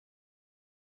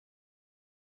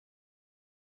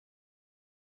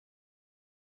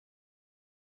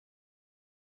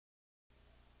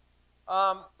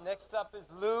Next up is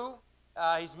Lou.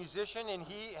 He's a musician, and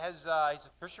he's a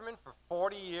fisherman for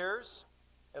 40 years.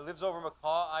 He lives over in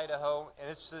McCaw, Idaho, and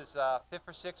this is 5th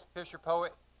or 6th Fisher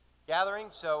Poet gathering.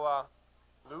 So,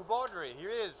 Lou Beaudry, here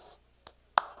he is.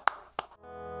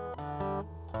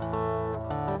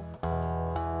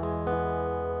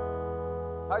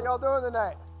 How y'all doing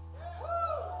tonight?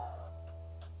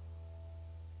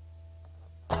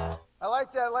 I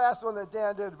like that last one that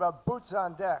Dan did about boots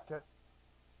on deck.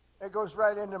 It goes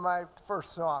right into my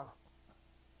first song.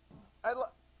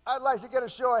 I'd like to get a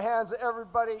show of hands of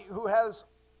everybody who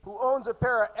owns a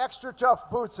pair of extra tough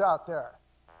boots out there.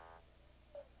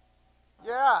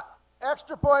 Yeah,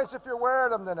 extra points if you're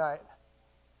wearing them tonight.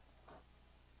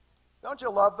 Don't you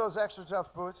love those extra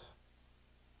tough boots?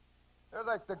 They're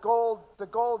like the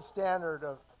gold standard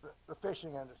of the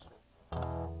fishing industry.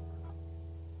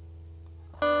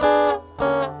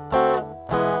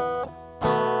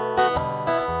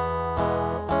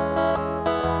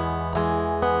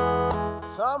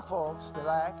 Some folks, they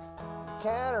like the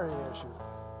cannery issue.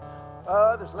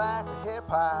 Others like the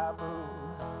hip-hop boot.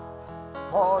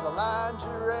 For the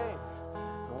lingerie,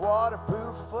 the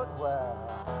waterproof footwear,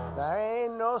 there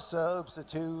ain't no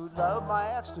substitute. Love my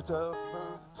extra tough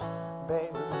boots,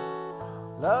 baby.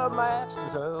 Love my extra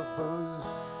tough boots.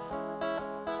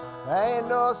 There ain't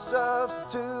no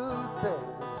substitute,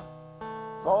 baby,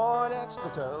 for an extra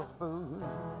tough boot.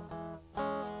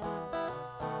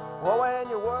 Well, when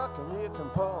you're working, you can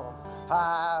pull them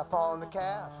high up on the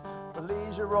calf. For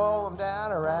leisure, roll them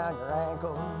down around your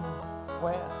ankle.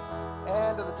 When,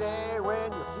 end of the day,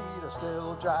 when your feet are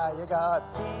still dry, you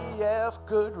got P.F.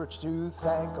 Goodrich to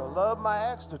thank. I love my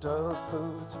extra tough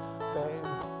boots, baby.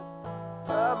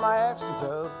 Love my extra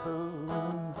tough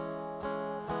boots.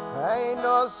 Ain't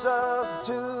no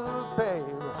substitute, baby,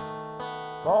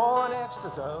 for an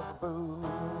extra tough boot.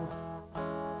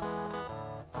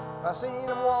 I seen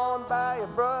them worn by your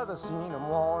brother, seen them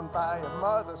worn by your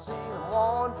mother, seen them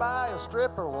worn by a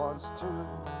stripper once too.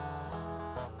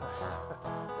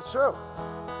 It's true.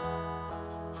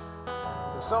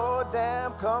 They're so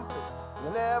damn comfy,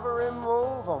 you never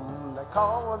remove them. They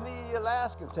call them the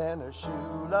Alaskan tennis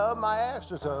shoe. Love my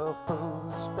extra tough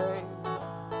boots, babe.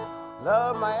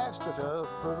 Love my extra tough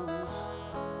boots.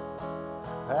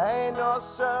 Ain't no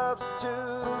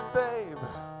substitute, babe,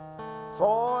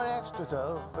 for an extra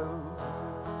tough boot.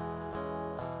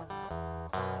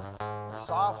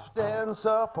 Soft and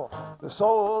supple, they're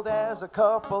sold as a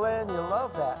couple, and you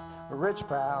love that rich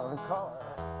brown color.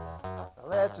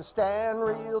 Let you stand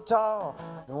real tall,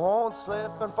 you won't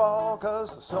slip and fall,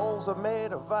 'cause the soles are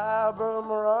made of Vibram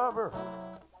rubber.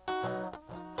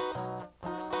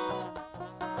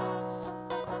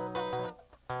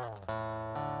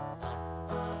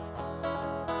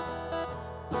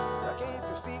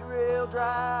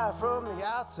 Dry from the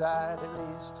outside at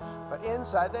least, but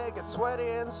inside they get sweaty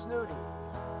and snooty.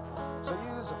 So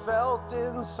use a felt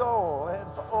insole, and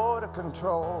for odor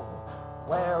control,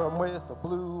 wear them with a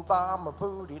blue bomber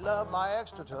booty. Love my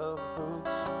extra tough boots.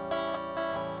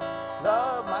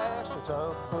 Love my extra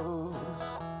tough boots.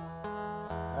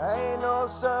 Ain't no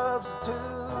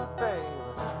substitute, baby,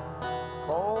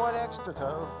 for an extra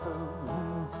tough boot.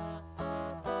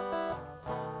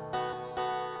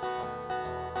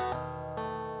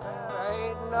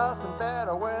 Nothing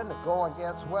better when the going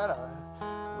gets wetter.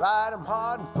 Ride them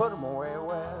hard and put them away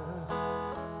well.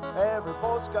 Every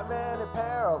boat's got many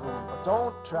pair of them, but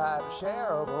don't try to share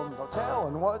of them. No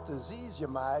telling what disease you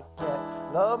might get.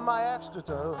 Love my extra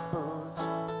tough boots,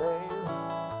 babe.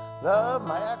 Love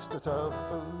my extra tough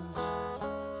boots.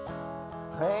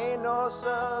 Ain't no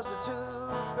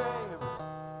substitute, babe,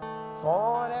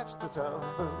 for an extra tough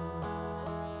boot.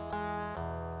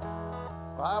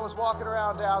 I was walking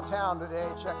around downtown today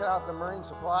checking out the marine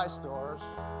supply stores,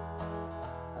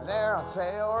 and they're on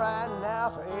sale right now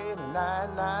for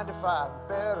 $89.95. You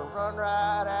better run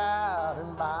right out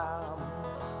and buy them.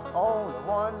 Only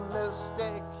one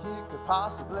mistake you could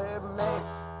possibly make: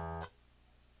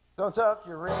 don't tuck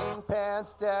your rain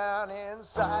pants down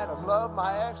inside them. Love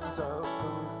my extra tough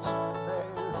boots,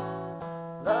 baby.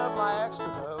 Love my extra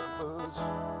tough boots.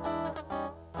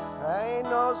 Ain't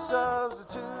no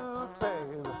substitute,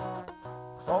 baby,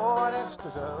 for an extra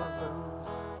tough boot.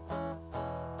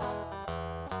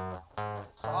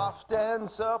 Soft and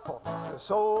supple, they're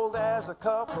sold as a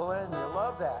couple, and you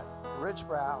love that rich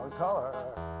brown color.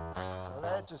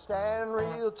 Let you stand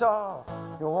real tall,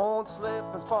 you won't slip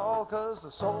and fall, 'cause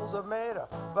the soles are made of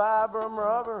Vibram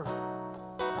rubber.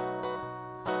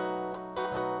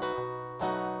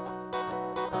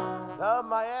 Love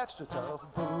my extra tough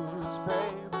boots,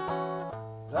 babe.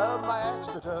 Love my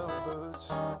extra tough boots.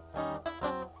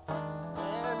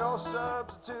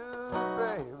 substitute,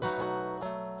 babe,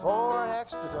 for an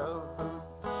extra dove boot.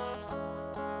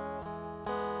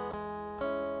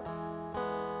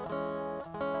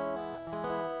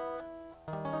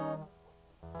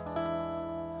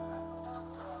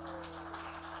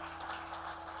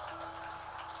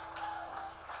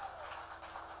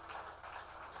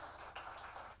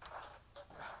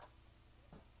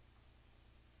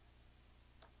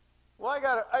 Well, I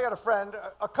got a friend,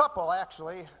 a couple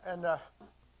actually, and the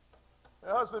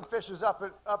husband fishes up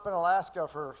in Alaska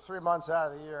for 3 months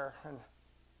out of the year,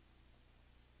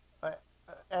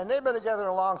 and they've been together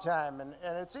a long time, and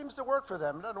it seems to work for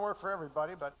them. It doesn't work for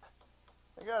everybody, but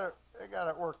they got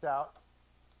it worked out.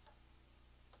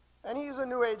 And he's a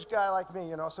new age guy like me,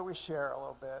 you know, so we share a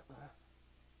little bit.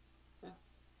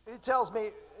 He tells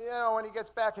me, you know, when he gets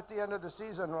back at the end of the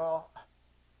season, well,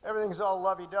 everything's all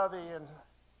lovey-dovey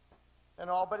and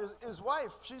all, but his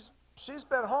wife, she's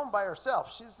been home by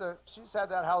herself. She's had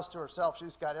that house to herself.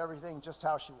 She's got everything just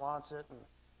how she wants it, and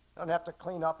doesn't have to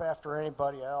clean up after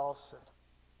anybody else.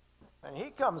 And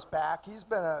he comes back. He's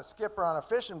been a skipper on a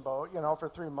fishing boat, you know, for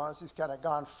 3 months. He's kind of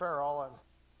gone feral, and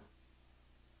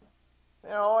you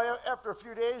know, after a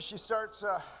few days, she starts,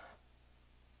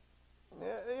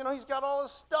 you know, he's got all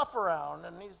his stuff around,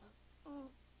 and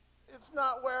it's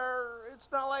not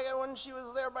like when she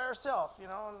was there by herself, you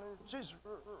know, and she's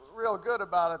real good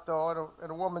about it, though,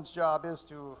 and a woman's job is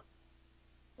to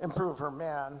improve her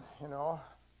man, you know.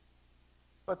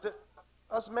 But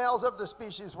us males of the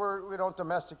species, we don't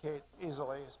domesticate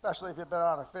easily, especially if you've been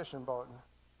on a fishing boat.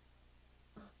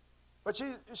 But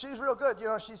she's real good, you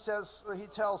know. He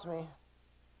tells me,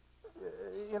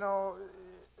 you know,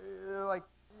 like,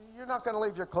 you're not going to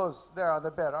leave your clothes there on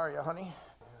the bed, are you, honey?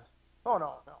 Oh,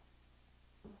 no.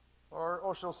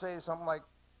 Or she'll say something like,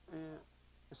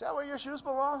 is that where your shoes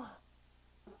belong?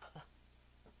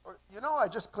 Or, you know, I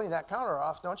just cleaned that counter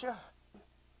off, don't you?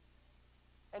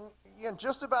 And again,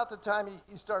 just about the time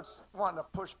he starts wanting to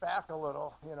push back a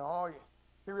little, you know,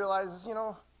 he realizes, you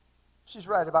know, she's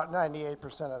right about 98%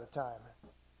 of the time.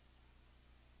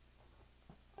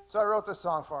 So I wrote this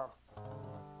song for him.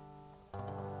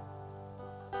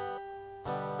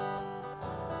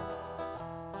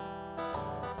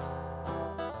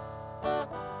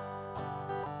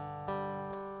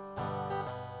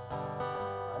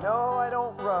 No, I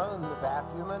don't run the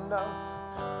vacuum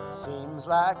enough. Seems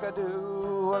like I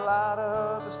do a lot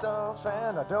of the stuff,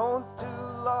 and I don't do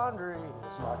laundry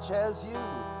as much as you.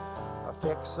 I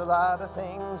fix a lot of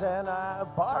things and I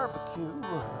barbecue.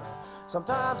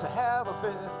 Sometimes I have a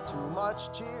bit too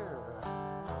much cheer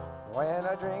when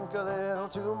I drink a little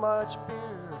too much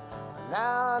beer.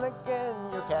 Now and again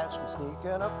you'll catch me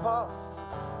sneaking a puff.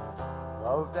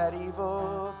 Love that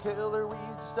evil killer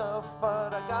weed stuff,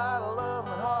 but I got a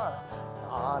loving heart, an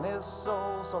honest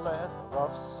soul, so let the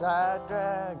rough side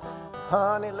drag,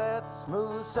 honey, let the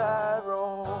smooth side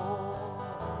roll.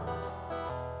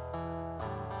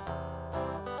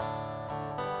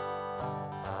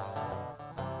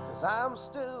 'Cause I'm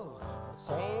still the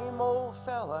same old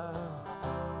fella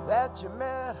that you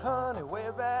met, honey, way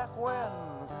back when.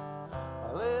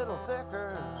 A little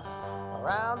thicker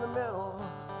around the middle,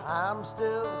 I'm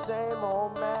still the same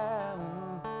old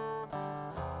man.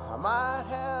 I might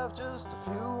have just a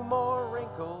few more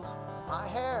wrinkles, my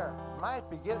hair might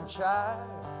be getting shy.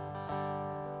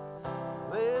 A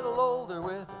little older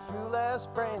with a few less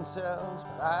brain cells,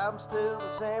 but I'm still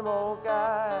the same old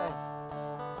guy.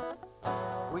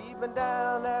 We've been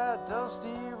down that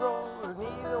dusty road,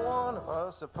 neither one of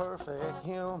us a perfect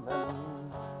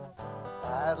human.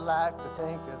 I'd like to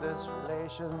think of this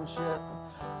relationship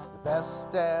as the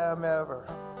best damn ever,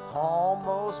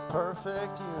 almost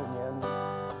perfect union.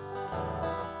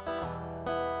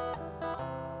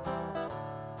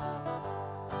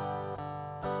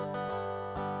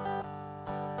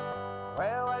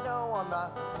 Well, I know I'm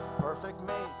not the perfect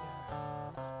mate.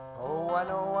 Oh, I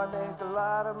know I make a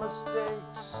lot of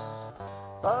mistakes,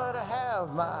 but I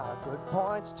have my good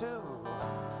points too.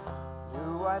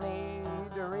 Do I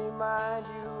need to remind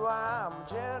you I'm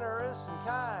generous and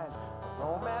kind,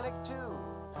 romantic too,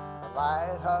 a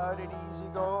light-hearted,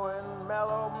 easygoing,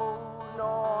 mellow mood? No,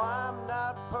 I'm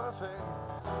not perfect,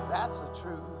 that's the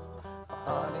truth.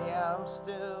 Honey, I'm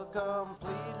still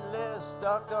completely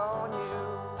stuck on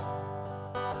you.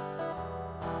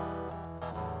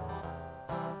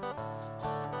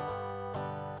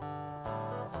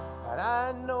 And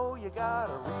I know you got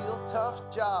a real tough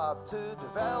job to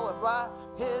develop my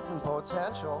hidden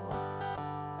potential.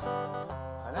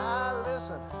 And I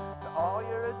listen to all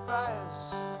your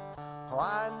advice. Oh,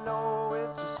 I know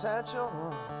it's essential.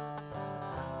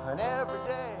 And every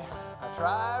day I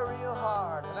try real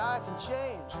hard and I can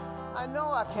change. I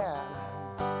know I can.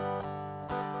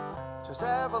 Just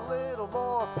have a little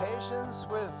more patience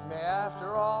with me.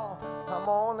 After all, I'm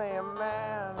only a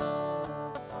man.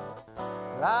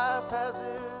 Life has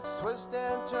its twists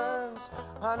and turns.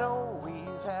 I know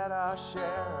we've had our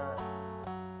share.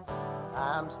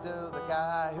 I'm still the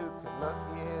guy who can look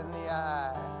you in the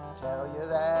eye, tell you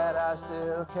that I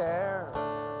still care.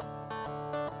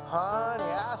 Honey,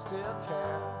 I still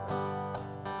care.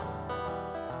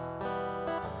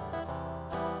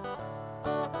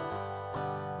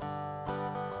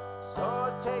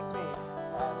 So take me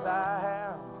as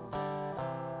I am.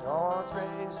 Don't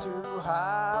raise too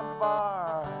high a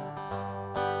bar.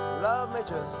 Love me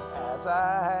just as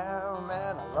I am,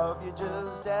 and I love you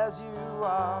just as you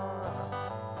are.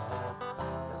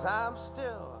 'Cause I'm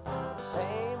still the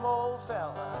same old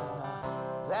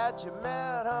fella that you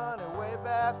met, honey, way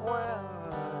back when.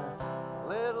 A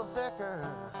little thicker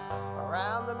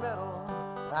around the middle.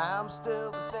 I'm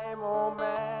still the same old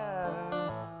man.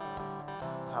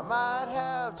 I might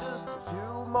have just a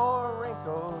few more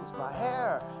wrinkles. My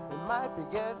hair, it might be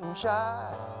getting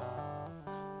shy.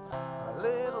 A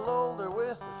little older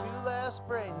with a few less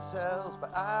brain cells,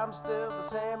 but I'm still the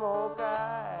same old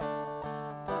guy.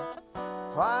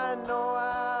 I know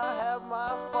I have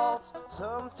my faults.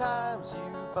 Sometimes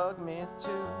you bug me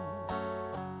too.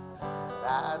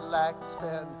 I'd like to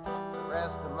spend the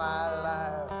rest of my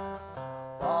life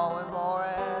falling more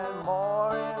and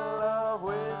more in love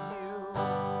with you.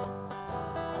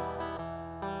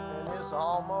 In this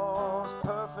almost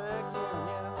perfect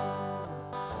union,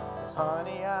 'cause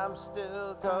honey, I'm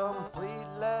still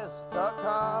completely stuck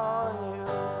on you.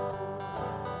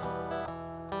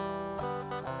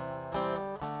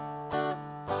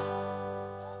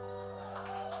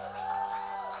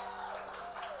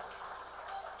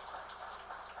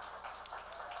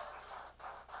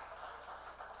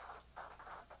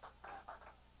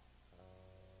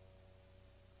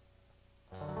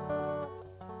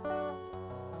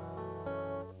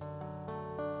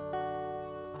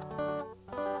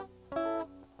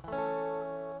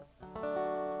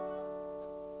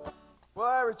 Well,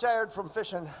 I retired from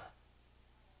fishing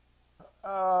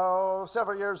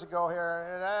several years ago here,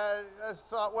 and I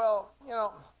thought, well, you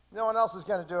know, no one else is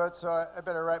going to do it, so I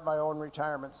better write my own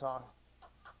retirement song.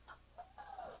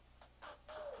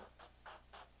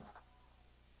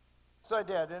 So I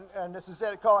did, and this is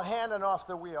it. Called "Handing Off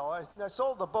the Wheel." I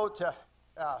sold the boat to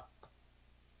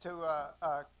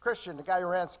Christian, the guy who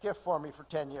ran Skiff for me for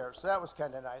 10 years, so that was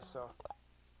kind of nice. So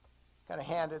kind of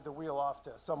handed the wheel off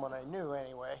to someone I knew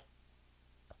anyway.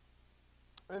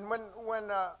 And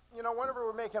whenever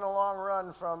we're making a long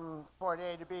run from point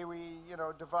A to B, we,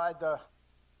 divide the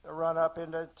run up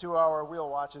into 2-hour wheel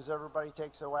watches. Everybody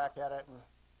takes a whack at it,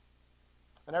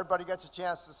 and everybody gets a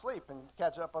chance to sleep and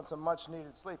catch up on some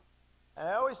much-needed sleep. And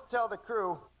I always tell the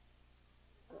crew,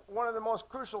 one of the most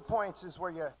crucial points is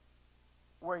where you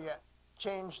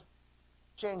change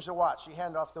the watch. You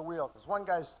hand off the wheel, because one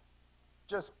guy's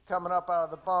just coming up out of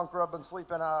the bunk, rubbing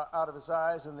sleeping out of his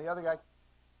eyes, and the other guy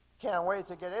can't wait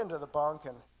to get into the bunk,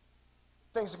 and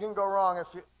things can go wrong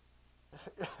if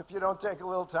you don't take a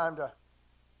little time to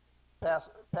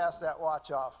pass that watch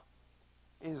off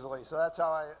easily. So that's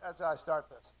how I start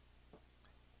this.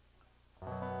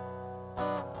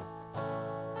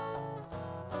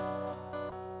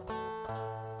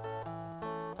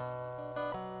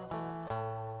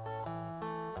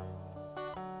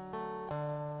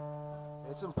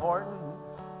 It's important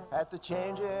at the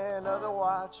changing of the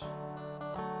watch.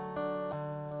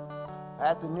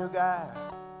 At the new guy,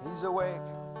 he's awake,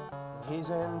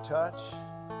 he's in touch.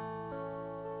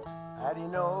 And he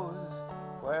knows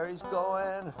where he's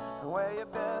going and where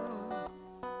you've been.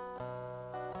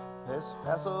 This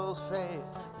vessel's fate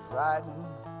is riding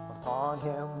upon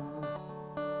him.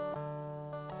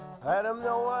 Let him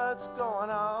know what's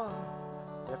going on.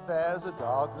 If there's a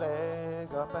dog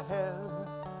leg up ahead,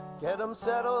 get him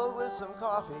settled with some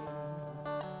coffee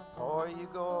before you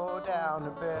go down to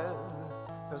bed.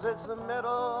 'Cause it's the middle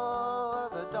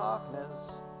of the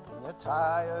darkness and you're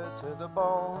tired to the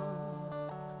bone.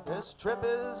 This trip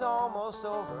is almost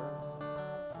over.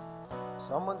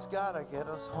 Someone's gotta get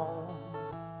us home.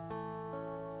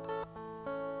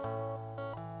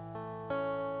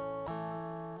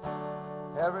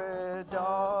 Every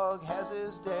dog has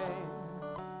his day.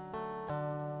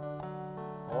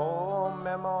 Old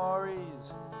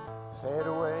memories fade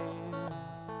away.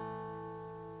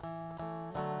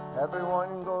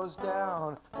 Everyone goes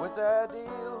down with their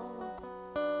deal.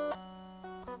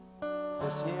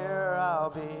 This year I'll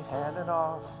be handing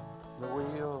off the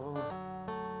wheel.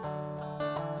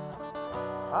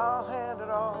 I'll hand it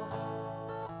off,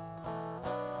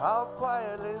 I'll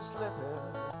quietly slip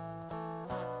it,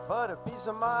 but a piece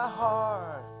of my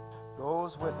heart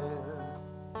goes with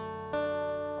it.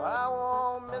 I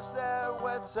won't miss that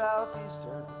wet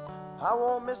southeaster, I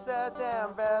won't miss that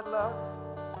damn bad luck,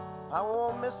 I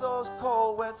won't miss those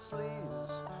cold wet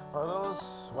sleeves or those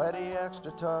sweaty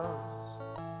extra tubs.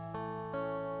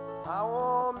 I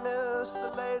won't miss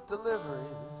the late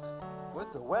deliveries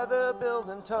with the weather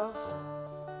building tough,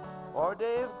 or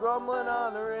Dave grumbling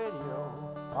on the radio.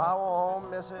 I won't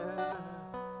miss it,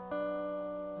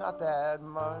 not that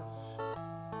much.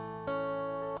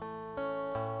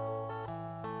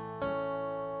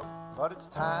 But it's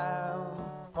time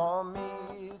for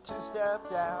me to step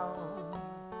down,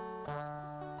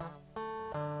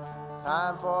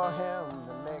 time for him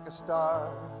to make a start.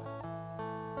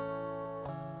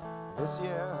 This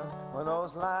year, when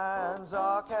those lines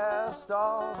are cast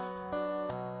off,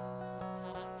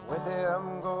 with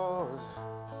him goes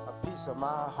a piece of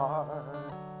my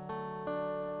heart.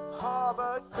 Oh,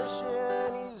 but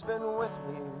Christian, he's been with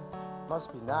me,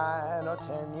 must be 9 or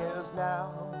 10 years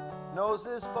now. Knows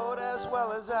this boat as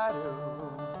well as I do,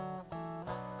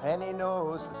 and he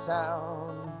knows the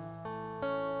sound.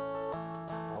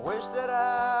 I wish that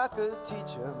I could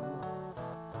teach him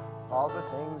all the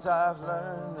things I've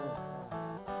learned,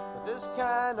 but this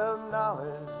kind of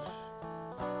knowledge,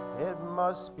 it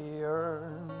must be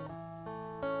earned.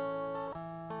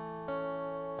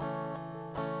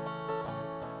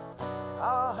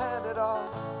 I'll hand it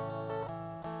off,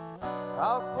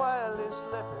 I'll quietly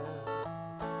slip it,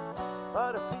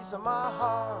 but a piece of my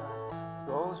heart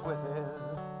goes with it.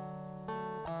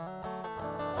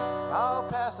 I'll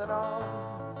pass it on,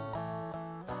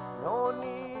 no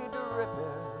need to rip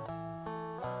it,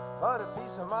 but a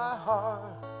piece of my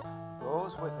heart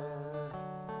goes with it.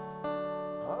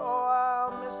 Oh,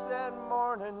 I'll miss that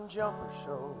morning jumper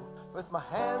show with my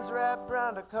hands wrapped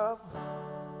around a cup,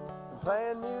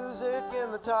 playing music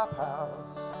in the top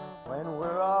house when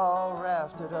we're all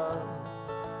rafted up.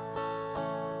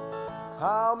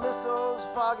 I'll miss those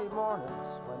foggy mornings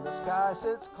when the sky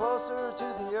sits closer to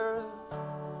the earth.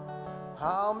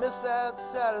 I'll miss that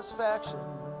satisfaction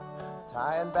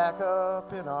tying back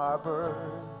up in our berth.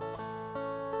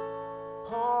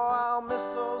 Oh, I'll miss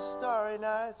those starry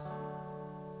nights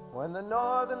when the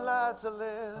northern lights are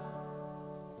lit.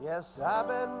 Yes, I've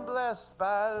been blessed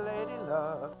by lady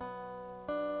luck,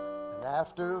 and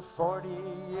after 40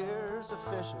 years of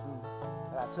fishing,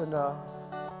 that's enough.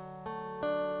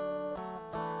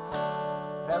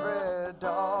 Every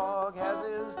dog has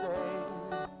his day,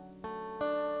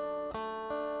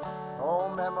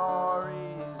 old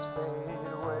memories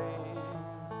fade away.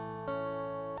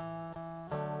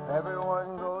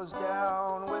 Everyone goes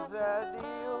down with that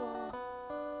deal.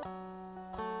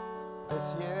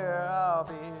 This year I'll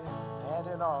be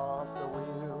handing off the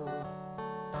wheel.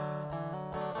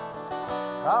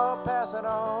 I'll pass it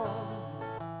on,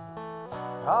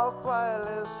 I'll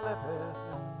quietly slip it,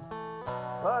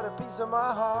 but a piece of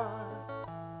my heart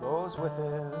goes with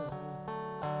it.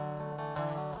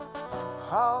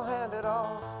 I'll hand it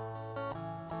off,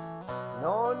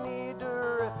 no need to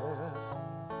rip it,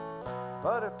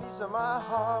 but a piece of my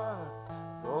heart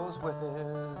goes with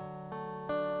it.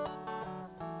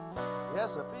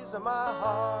 Yes, a piece of my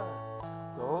heart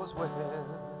goes with it.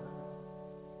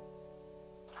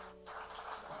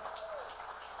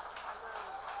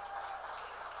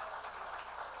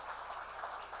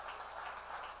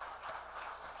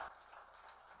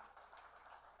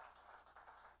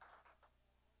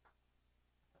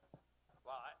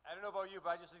 I don't know about you,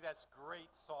 but I just think that's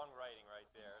great songwriting right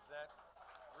there. Is that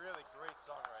really great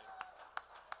songwriting?